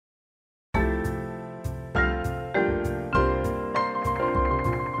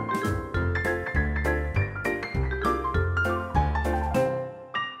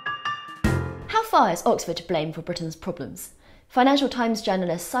far is Oxford to blame for Britain's problems? Financial Times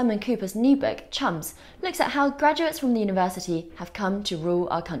journalist Simon Kuper's new book, Chums, looks at how graduates from the university have come to rule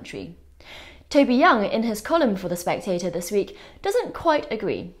our country. Toby Young, in his column for The Spectator this week, doesn't quite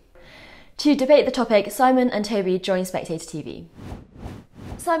agree. To debate the topic, Simon and Toby join Spectator TV.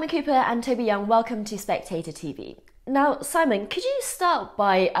 Simon Kuper and Toby Young, welcome to Spectator TV. Now, Simon, could you start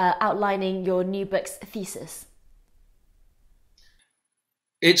by outlining your new book's thesis?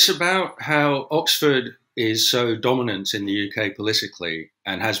 It's about how Oxford is so dominant in the UK politically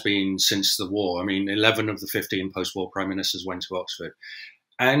and has been since the war. I mean, 11 of the 15 post-war prime ministers went to Oxford.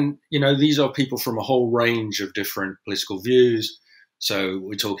 And, you know, these are people from a whole range of different political views. So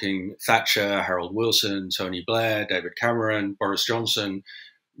we're talking Thatcher, Harold Wilson, Tony Blair, David Cameron, Boris Johnson,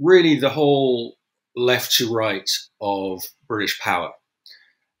 really the whole left to right of British power.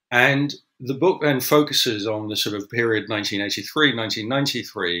 And the book then focuses on the sort of period 1983,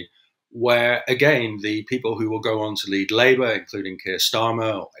 1993, where, again, the people who will go on to lead Labour, including Keir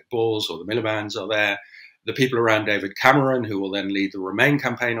Starmer or Ed Balls or the Miliband's are there. The people around David Cameron, who will then lead the Remain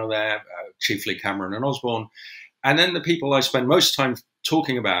campaign, are there, chiefly Cameron and Osborne. And then the people I spend most time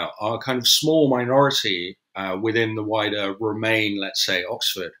talking about are kind of small minority within the wider Remain, let's say,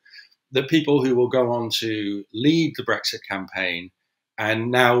 Oxford. The people who will go on to lead the Brexit campaign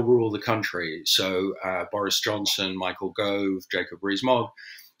and now rule the country. So Boris Johnson, Michael Gove, Jacob Rees-Mogg.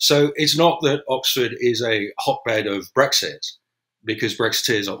 So it's not that Oxford is a hotbed of Brexit, because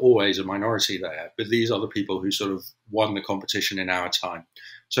Brexiteers are always a minority there, but these are the people who sort of won the competition in our time.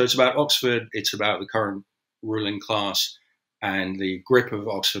 So it's about Oxford, it's about the current ruling class and the grip of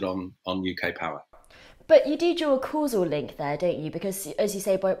Oxford on UK power. But you do draw a causal link there, don't you? Because, as you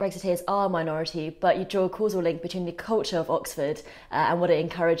say, Brexiteers are a minority, but you draw a causal link between the culture of Oxford and what it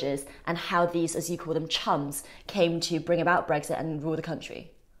encourages and how these, as you call them, chums, came to bring about Brexit and rule the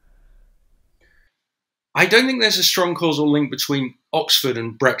country. I don't think there's a strong causal link between Oxford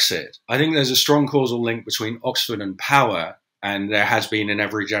and Brexit. I think there's a strong causal link between Oxford and power, and there has been in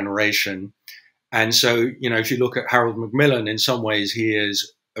every generation. And so, you know, if you look at Harold Macmillan, in some ways he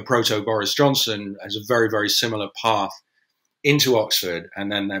is a proto-Boris Johnson, has a very, very similar path into Oxford,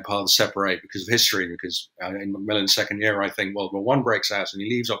 and then their paths separate because of history, because in Macmillan's second year, I think World War I breaks out and he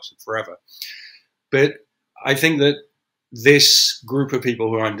leaves Oxford forever. But I think that this group of people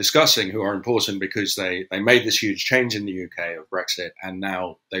who I'm discussing, who are important because they made this huge change in the UK of Brexit and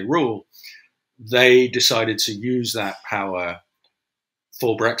now they rule, they decided to use that power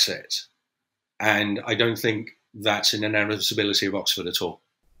for Brexit. And I don't think that's an inevitability of Oxford at all.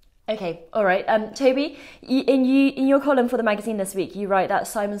 Okay, all right. Toby, in your column for the magazine this week, you write that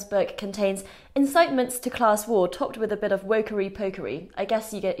Simon's book contains incitements to class war topped with a bit of wokery-pokery. I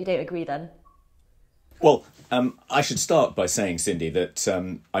guess you don't agree then? Well, I should start by saying, Cindy, that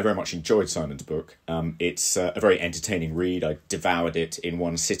I very much enjoyed Simon's book. It's a very entertaining read. I devoured it in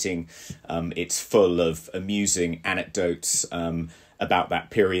one sitting. It's full of amusing anecdotes about that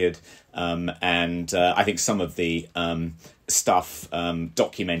period. And I think some of the stuff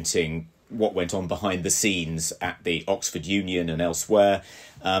documenting what went on behind the scenes at the Oxford Union and elsewhere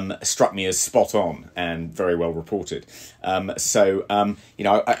struck me as spot on and very well reported. You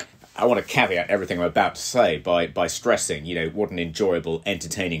know, I want to caveat everything I'm about to say by stressing, you know, what an enjoyable,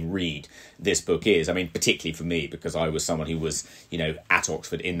 entertaining read this book is. I mean, particularly for me, because I was someone who was, you know, at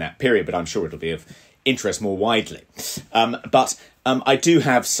Oxford in that period, but I'm sure it'll be of interest more widely. But I do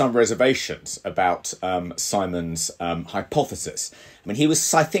have some reservations about Simon's hypothesis. I mean, he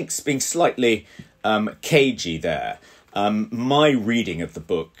was, I think, being slightly cagey there. My reading of the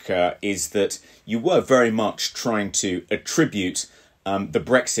book is that you were very much trying to attribute the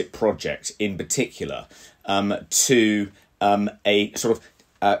Brexit project in particular to a sort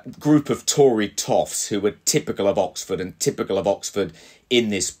of group of Tory toffs who were typical of Oxford and typical of Oxford in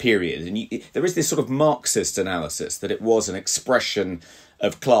this period. And there is this sort of Marxist analysis that it was an expression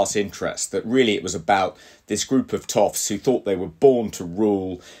of class interest, that really it was about this group of toffs who thought they were born to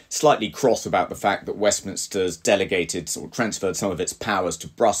rule, slightly cross about the fact that Westminster's delegated or transferred some of its powers to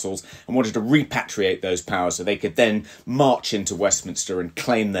Brussels and wanted to repatriate those powers so they could then march into Westminster and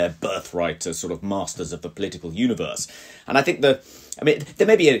claim their birthright as sort of masters of the political universe. And I think there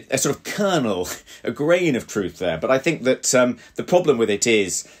may be a sort of kernel, a grain of truth there, but I think that the problem with it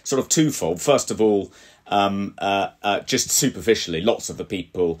is sort of twofold. First of all, just superficially, lots of the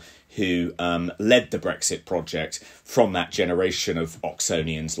people who led the Brexit project from that generation of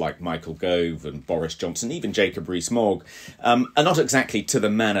Oxonians like Michael Gove and Boris Johnson, even Jacob Rees-Mogg, are not exactly to the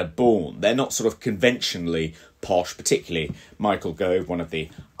manner born. They're not sort of conventionally posh, particularly Michael Gove, one of the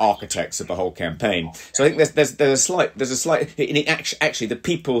architects of the whole campaign. So I think there's a slight actually the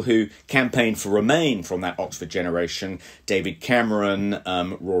people who campaigned for Remain from that Oxford generation, David Cameron,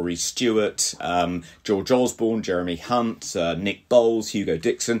 Rory Stewart, George Osborne, Jeremy Hunt, Nick Bowles, Hugo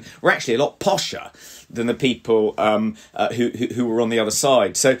Dixon, were actually a lot posher than the people who were on the other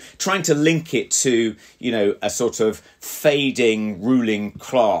side. So trying to link it to, you know, a sort of fading ruling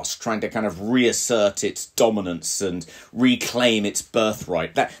class, trying to kind of reassert its dominance and reclaim its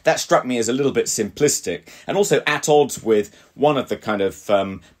birthright, that struck me as a little bit simplistic, and also at odds with one of the kind of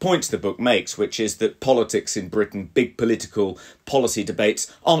points the book makes, which is that politics in Britain, big political policy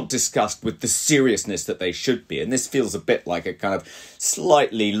debates, aren't discussed with the seriousness that they should be. And this feels a bit like a kind of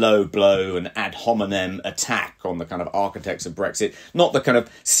slightly low blow and ad hominem attack on the kind of architects of Brexit, not the kind of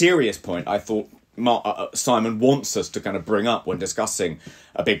serious point I thought Simon wants us to kind of bring up when discussing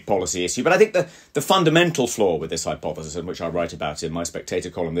a big policy issue. But I think the fundamental flaw with this hypothesis, and which I write about in my Spectator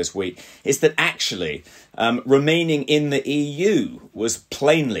column this week, is that actually remaining in the EU was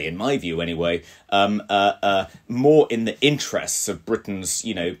plainly, in my view anyway, more in the interests of Britain's,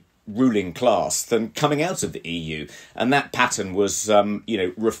 you know, ruling class than coming out of the EU. And that pattern was,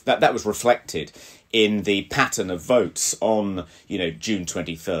 that was reflected in the pattern of votes on, you know, June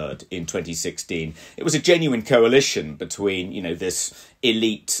 23rd in 2016. It was a genuine coalition between, you know, this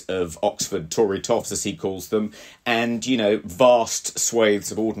elite of Oxford Tory toffs, as he calls them, and, you know, vast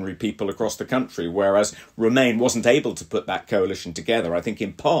swathes of ordinary people across the country, whereas Remain wasn't able to put that coalition together, I think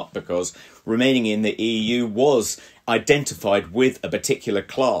in part because remaining in the EU was identified with a particular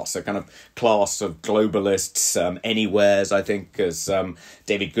class, a kind of class of globalists, anywheres, I think, as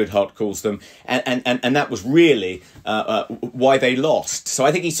David Goodhart calls them, and that was really why they lost. So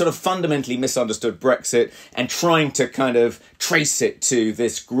I think he sort of fundamentally misunderstood Brexit, and trying to kind of trace it to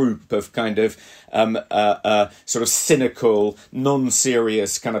this group of kind of sort of cynical,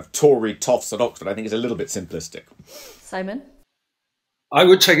 non-serious kind of Tory toffs at Oxford, I think is a little bit simplistic. Simon? I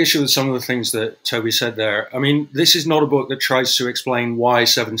would take issue with some of the things that Toby said there. I mean, this is not a book that tries to explain why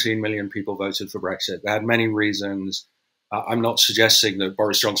 17 million people voted for Brexit. They had many reasons. I'm not suggesting that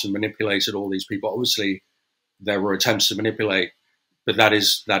Boris Johnson manipulated all these people. Obviously, there were attempts to manipulate, but that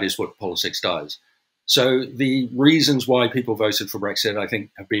is what politics does. So the reasons why people voted for Brexit, I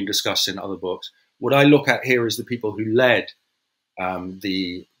think, have been discussed in other books. What I look at here is the people who led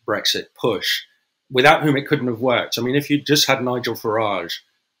the Brexit push, without whom it couldn't have worked. I mean, if you just had Nigel Farage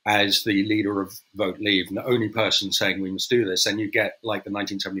as the leader of Vote Leave and the only person saying we must do this, then you get like the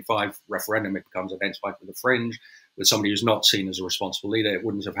 1975 referendum. It becomes identified with the fringe, with somebody who's not seen as a responsible leader. It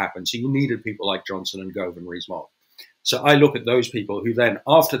wouldn't have happened. So you needed people like Johnson and Gove and Rees-Mogg. So I look at those people who then,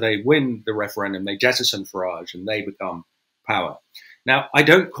 after they win the referendum, they jettison Farage and they become power. Now, I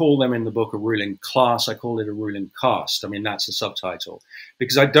don't call them in the book a ruling class. I call it a ruling caste. I mean, that's the subtitle.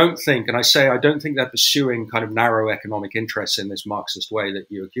 Because I don't think, and I say I don't think they're pursuing kind of narrow economic interests in this Marxist way that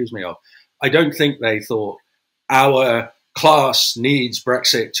you accuse me of. I don't think they thought our class needs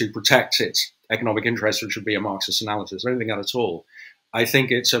Brexit to protect its economic interests, which would be a Marxist analysis. I don't think that at all. I think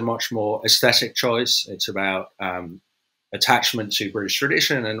it's a much more aesthetic choice. It's about attachment to British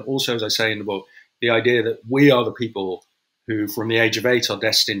tradition. And also, as I say in the book, the idea that we are the people who from the age of 8 are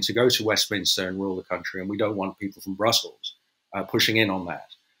destined to go to Westminster and rule the country, and we don't want people from Brussels pushing in on that.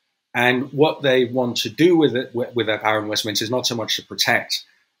 And what they want to do with it, with their power in Westminster, is not so much to protect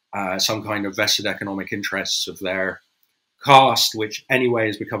some kind of vested economic interests of their caste, which anyway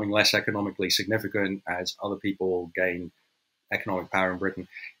is becoming less economically significant as other people gain economic power in Britain.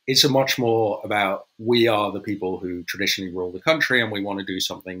 It's a much more about we are the people who traditionally rule the country, and we want to do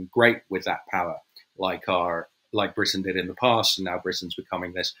something great with that power, like Britain did in the past, and now Britain's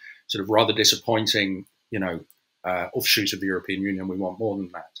becoming this sort of rather disappointing, offshoot of the European Union. We want more than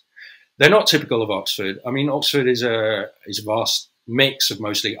that. They're not typical of Oxford. I mean, Oxford is a vast mix of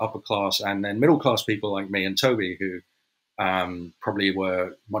mostly upper class and then middle class people like me and Toby, who probably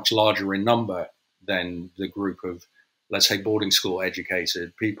were much larger in number than the group of, let's say, boarding school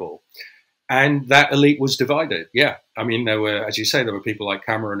educated people. And that elite was divided. Yeah. I mean, there were, as you say, there were people like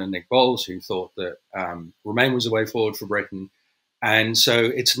Cameron and Nick Bowles who thought that Remain was the way forward for Britain. And so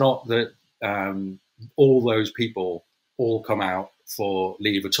it's not that all those people all come out for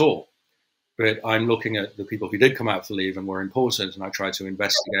Leave at all. But I'm looking at the people who did come out for Leave and were important, and I tried to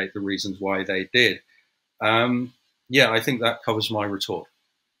investigate the reasons why they did. Yeah, I think that covers my retort.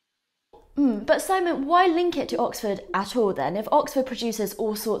 But Simon, why link it to Oxford at all then? If Oxford produces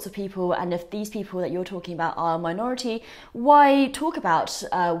all sorts of people, and if these people that you're talking about are a minority, why talk about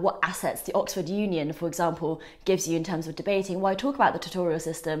what assets the Oxford Union, for example, gives you in terms of debating? Why talk about the tutorial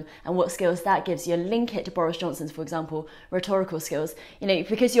system and what skills that gives you, and link it to Boris Johnson's, for example, rhetorical skills? You know,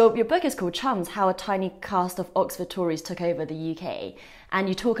 because your book is called Chums, How a Tiny Cast of Oxford Tories Took Over the UK. And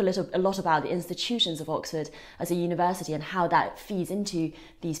you talk a lot about the institutions of Oxford as a university and how that feeds into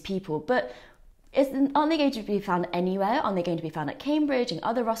these people. But aren't they going to be found anywhere? Aren't they going to be found at Cambridge and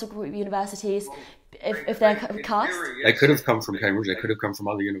other Russell Group universities if they're cast? They could have come from Cambridge, they could have come from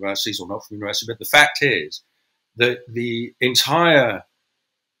other universities or not from university. But the fact is that the entire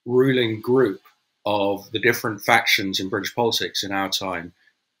ruling group of the different factions in British politics in our time,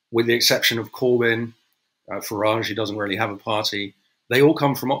 with the exception of Corbyn, Farage, he doesn't really have a party, they all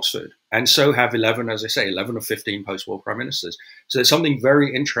come from Oxford. And so have 11, as I say, 11 of 15 post-war prime ministers. So there's something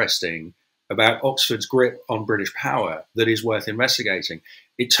very interesting about Oxford's grip on British power that is worth investigating.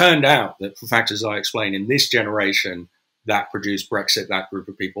 It turned out that, for factors I explain, in this generation, that produced Brexit, that group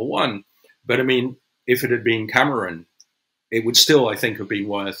of people won. But I mean, if it had been Cameron, it would still, I think, have been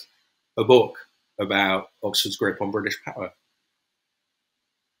worth a book about Oxford's grip on British power.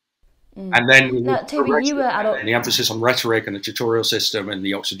 And then Toby, you were and the emphasis on rhetoric and the tutorial system and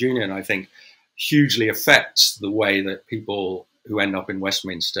the Oxford Union, I think, hugely affects the way that people who end up in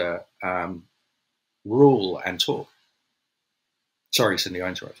Westminster rule and talk. Sorry, Cindy, I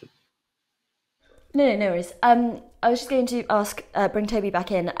interrupted. No worries. I was just going to ask, bring Toby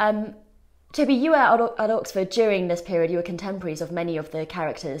back in. Toby, you were at Oxford during this period. You were contemporaries of many of the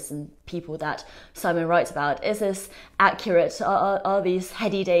characters and people that Simon writes about. Is this accurate? Are these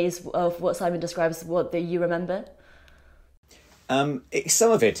heady days of what Simon describes what you remember?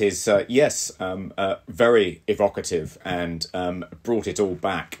 Some of it is, yes, very evocative and brought it all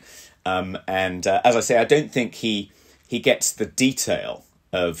back. And as I say, I don't think he gets the detail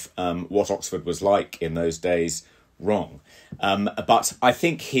of what Oxford was like in those days wrong. But I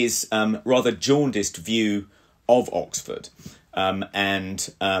think his rather jaundiced view of Oxford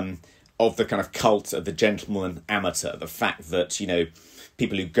and of the kind of cult of the gentleman amateur, the fact that, you know,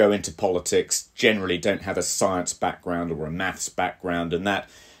 people who go into politics generally don't have a science background or a maths background, and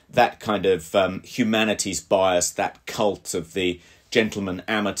that kind of humanities bias, that cult of the gentleman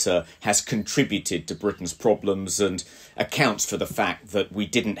amateur has contributed to Britain's problems and accounts for the fact that we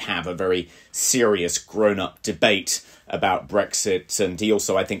didn't have a very serious grown-up debate about Brexit. And he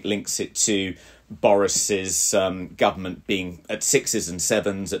also, I think, links it to Boris's government being at 6s and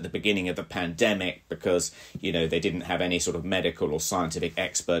 7s at the beginning of the pandemic because, you know, they didn't have any sort of medical or scientific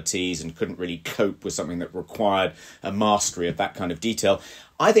expertise and couldn't really cope with something that required a mastery of that kind of detail.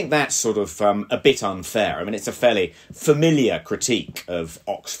 I think that's sort of a bit unfair. I mean, it's a fairly familiar critique of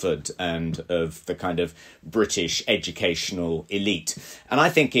Oxford and of the kind of British educational elite. And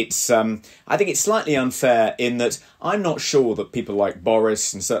I think it's slightly unfair in that I'm not sure that people like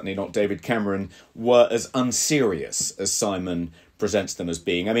Boris, and certainly not David Cameron, were as unserious as Simon presents them as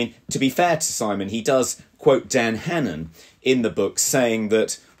being. I mean, to be fair to Simon, he does quote Dan Hannan in the book saying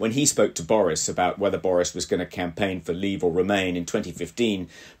that when he spoke to Boris about whether Boris was going to campaign for Leave or Remain in 2015,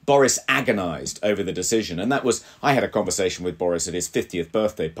 Boris agonised over the decision. And that was, I had a conversation with Boris at his 50th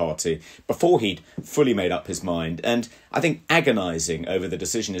birthday party before he'd fully made up his mind. And I think agonising over the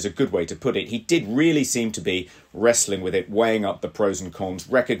decision is a good way to put it. He did really seem to be wrestling with it, weighing up the pros and cons,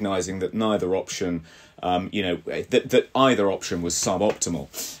 recognising that neither option that either option was suboptimal,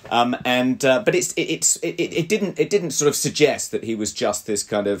 but it didn't sort of suggest that he was just this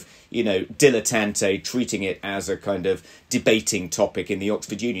kind of dilettante treating it as a kind of debating topic in the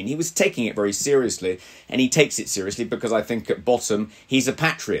Oxford Union. He was taking it very seriously, and he takes it seriously because I think at bottom he's a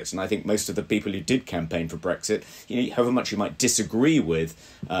patriot, and I think most of the people who did campaign for Brexit, however much you might disagree with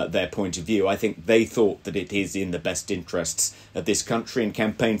their point of view, I think they thought that it is in the best interests of this country and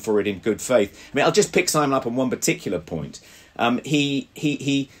campaigned for it in good faith. I mean, I'll just pick Simon up on one particular point.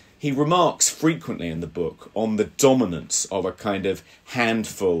 He remarks frequently in the book on the dominance of a kind of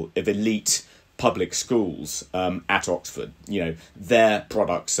handful of elite public schools at Oxford. Their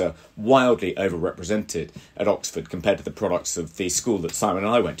products are wildly overrepresented at Oxford compared to the products of the school that Simon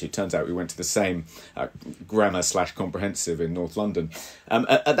and I went to. Turns out we went to the same grammar/comprehensive in North London.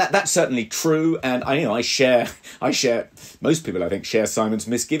 That's certainly true, and I share. Most people, I think, share Simon's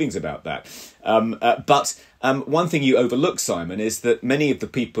misgivings about that. But one thing you overlook, Simon, is that many of the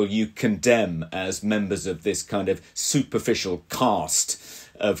people you condemn as members of this kind of superficial caste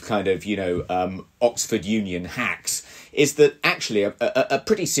of kind of, Oxford Union hacks, is that actually a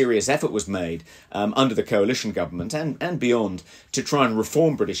pretty serious effort was made under the coalition government and beyond to try and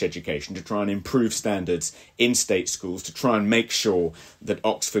reform British education, to try and improve standards in state schools, to try and make sure that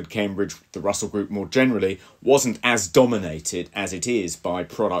Oxford, Cambridge, the Russell Group more generally, wasn't as dominated as it is by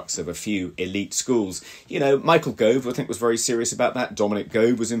products of a few elite schools. You know, Michael Gove, I think, was very serious about that. Dominic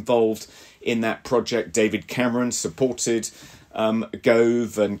Gove was involved in that project. David Cameron supported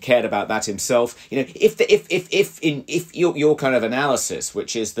Gove and cared about that himself. You know, if your kind of analysis,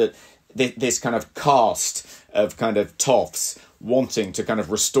 which is that this kind of caste of kind of toffs wanting to kind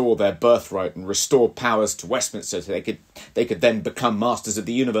of restore their birthright and restore powers to Westminster so they could then become masters of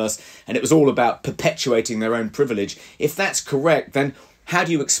the universe, and it was all about perpetuating their own privilege. If that's correct, then how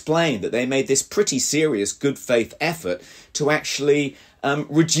do you explain that they made this pretty serious good faith effort to actually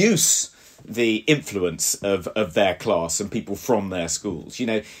reduce the influence of their class and people from their schools? You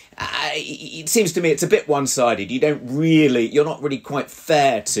know, it seems to me it's a bit one-sided. You're not really quite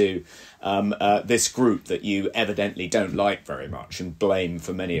fair to this group that you evidently don't like very much and blame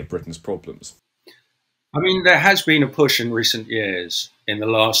for many of Britain's problems. I mean, there has been a push in recent years, in the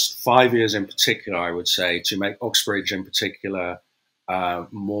last 5 years in particular, I would say, to make Oxbridge in particular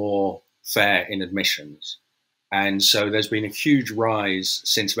more fair in admissions. And so there's been a huge rise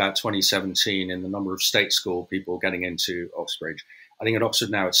since about 2017 in the number of state school people getting into Oxbridge. I think at Oxford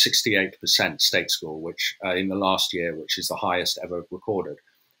now it's 68% state school, which in the last year, which is the highest ever recorded.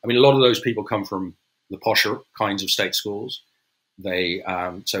 I mean, a lot of those people come from the posher kinds of state schools.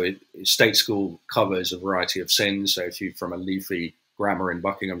 State school covers a variety of sins. So if you're from a leafy grammar in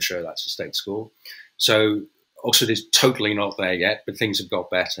Buckinghamshire, that's a state school. So Oxford is totally not there yet, but things have got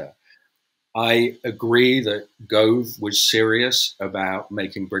better. I agree that Gove was serious about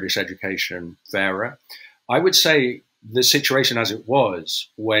making British education fairer. I would say the situation as it was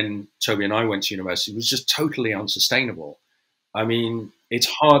when Toby and I went to university was just totally unsustainable. I mean, it's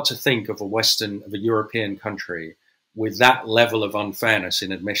hard to think of a European country with that level of unfairness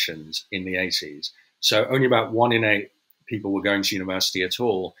in admissions in the 80s. So only about 1 in 8 people were going to university at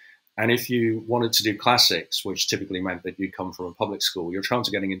all. And if you wanted to do classics, which typically meant that you'd come from a public school, your chance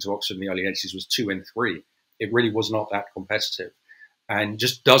of getting into Oxford in the early 80s was 2 in 3. It really was not that competitive. And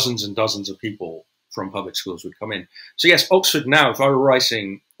just dozens and dozens of people from public schools would come in. So yes, Oxford now, if I were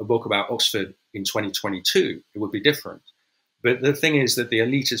writing a book about Oxford in 2022, it would be different. But the thing is that the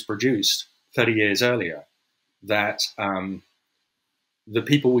elite is produced 30 years earlier, that the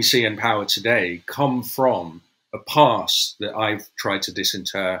people we see in power today come from a past that I've tried to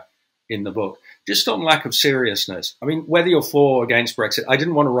disinter in the book, just on lack of seriousness. I mean, whether you're for or against Brexit, I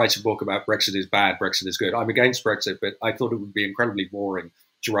didn't want to write a book about Brexit is bad, Brexit is good. I'm against Brexit, but I thought it would be incredibly boring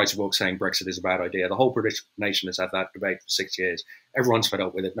to write a book saying Brexit is a bad idea. The whole British nation has had that debate for 6 years. Everyone's fed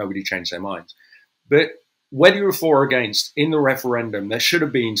up with it. Nobody changed their minds. But whether you're for or against, in the referendum, there should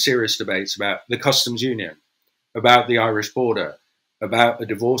have been serious debates about the customs union, about the Irish border, about a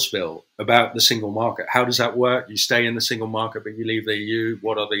divorce bill, about the single market. How does that work? You stay in the single market, but you leave the EU.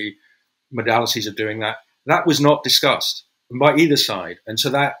 What are the modalities of doing that? That was not discussed by either side. And so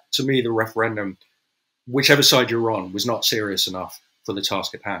that, to me, the referendum, whichever side you're on, was not serious enough for the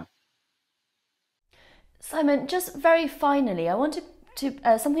task at hand. Simon, just very finally, I wanted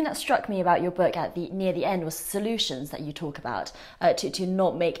to something that struck me about your book near the end was solutions that you talk about to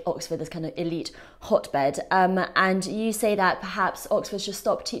not make Oxford this kind of elite hotbed. And you say that perhaps Oxford should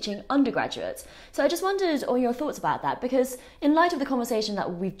stop teaching undergraduates. So I just wondered on your thoughts about that, because in light of the conversation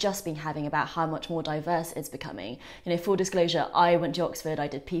that we've just been having about how much more diverse it's becoming, you know, full disclosure, I went to Oxford, I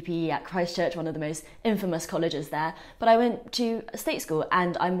did PPE at Christ Church, one of the most infamous colleges there, but I went to a state school,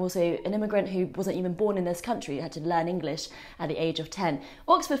 and I'm also an immigrant who wasn't even born in this country, had to learn English at the age of 10.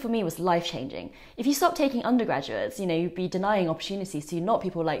 Oxford for me was life-changing. If you stop taking undergraduates, you know, you'd be denying opportunities to not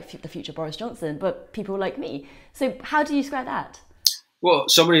people like the future Boris Johnson, but people like me. So how do you square that? Well,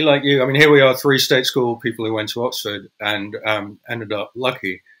 somebody like you, I mean, here we are, 3 state school people who went to Oxford and ended up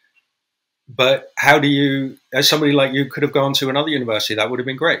lucky. But how do you, as somebody like you could have gone to another university, that would have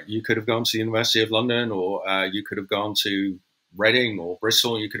been great. You could have gone to the University of London, or you could have gone to Reading or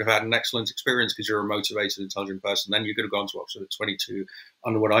Bristol. You could have had an excellent experience because you're a motivated, intelligent person. Then you could have gone to Oxford at 22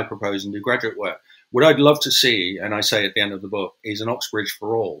 under what I propose and do graduate work. What I'd love to see, and I say at the end of the book, is an Oxbridge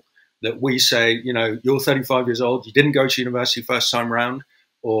for all. That we say, you know, you're 35 years old, you didn't go to university first time round,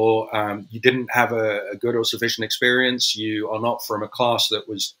 or you didn't have a good or sufficient experience, you are not from a class that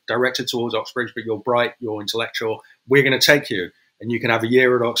was directed towards Oxbridge, but you're bright, you're intellectual, we're going to take you. And you can have a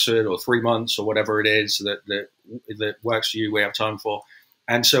year at Oxford or 3 months or whatever it is that works for you, we have time for.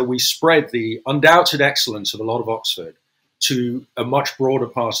 And so we spread the undoubted excellence of a lot of Oxford to a much broader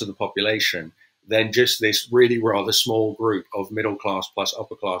part of the population than just this really rather small group of middle class plus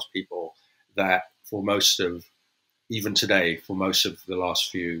upper class people that for most of, even today, for most of the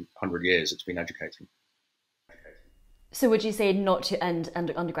last few hundred years, it's been educating. So would you say not to end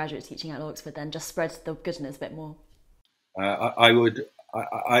undergraduate teaching at Oxford then, just spread the goodness a bit more? I would.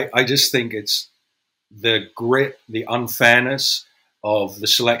 I just think it's the grit, the unfairness of the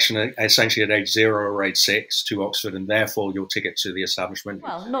selection essentially at age 0 or age 6 to Oxford, and therefore your ticket to the establishment.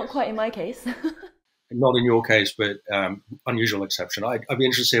 Well, not quite in my case. Not in your case, but unusual exception. I'd be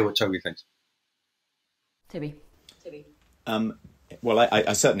interested to hear what Toby thinks. Toby. Well,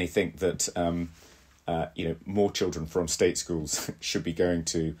 I certainly think that more children from state schools should be going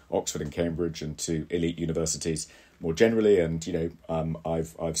to Oxford and Cambridge and to elite universities more generally. And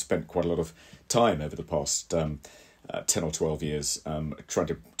I've spent quite a lot of time over the past 10 or 12 years trying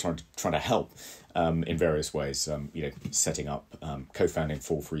to help in various ways. Setting up, co-founding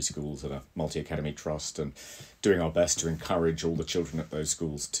 4 free schools and a multi-academy trust, and doing our best to encourage all the children at those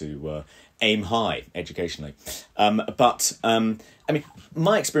schools to aim high educationally. But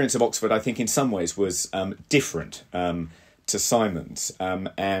my experience of Oxford, I think, in some ways was different to Simon's,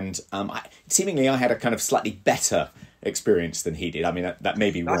 seemingly I had a kind of slightly better experience than he did. I mean, that may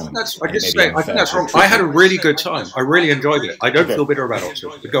be wrong. I think that's wrong. I had a really good time. I really enjoyed it. I don't feel bitter about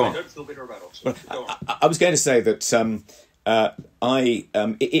Oxford. But go on. Well, I was going to say that in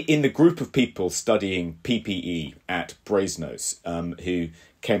the group of people studying PPE at Brasenose, who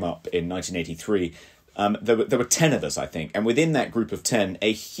came up in 1983, there were 10 of us, I think, and within that group of 10,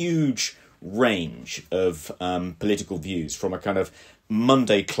 a huge range of political views, from a kind of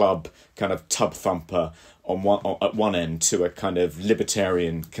Monday club kind of tub thumper at one end to a kind of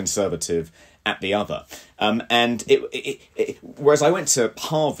libertarian conservative at the other. Whereas I went to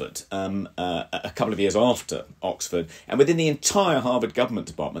Harvard a couple of years after Oxford, and within the entire Harvard government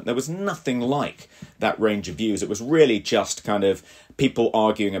department, there was nothing like that range of views. It was really just kind of people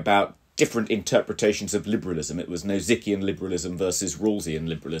arguing about different interpretations of liberalism. It was Nozickian liberalism versus Rawlsian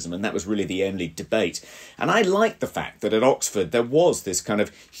liberalism, and that was really the only debate. And I liked the fact that at Oxford there was this kind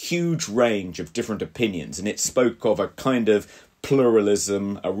of huge range of different opinions, and it spoke of a kind of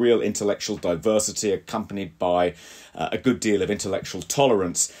pluralism, a real intellectual diversity accompanied by a good deal of intellectual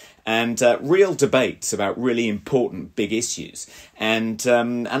tolerance, and real debates about really important big issues. And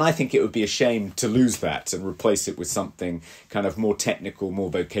I think it would be a shame to lose that and replace it with something kind of more technical,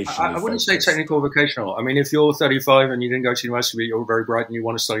 more vocational. I wouldn't say technical or vocational. I mean, if you're 35 and you didn't go to university, but you're very bright and you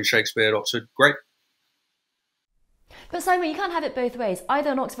want to study Shakespeare at Oxford, great. But Simon, you can't have it both ways.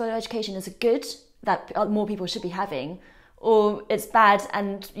 Either an Oxford education is good, that more people should be having, or it's bad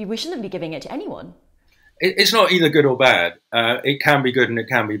and we shouldn't be giving it to anyone. It's not either good or bad. It can be good and it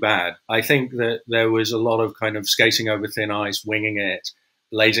can be bad. I think that there was a lot of kind of skating over thin ice, winging it,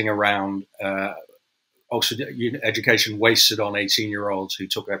 lazing around. Oxford education wasted on 18-year-olds who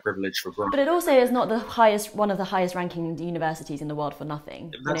took their privilege for granted. But it also is not one of the highest ranking universities in the world for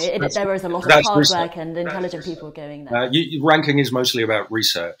nothing. There is a lot of hard work and intelligent people going there. Ranking is mostly about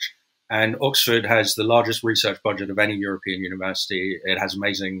research. And Oxford has the largest research budget of any European university. It has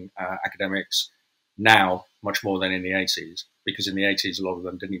amazing academics now, much more than in the 80s, because in the 80s, a lot of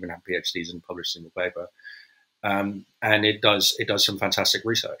them didn't even have PhDs and published a single paper. And it does some fantastic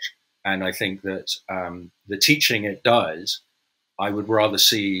research. And I think that the teaching it does, I would rather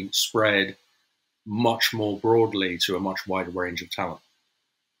see spread much more broadly to a much wider range of talent.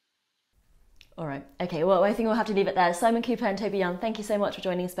 All right. Okay. Well, I think we'll have to leave it there. Simon Kuper and Toby Young, thank you so much for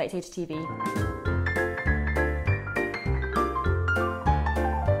joining Spectator TV.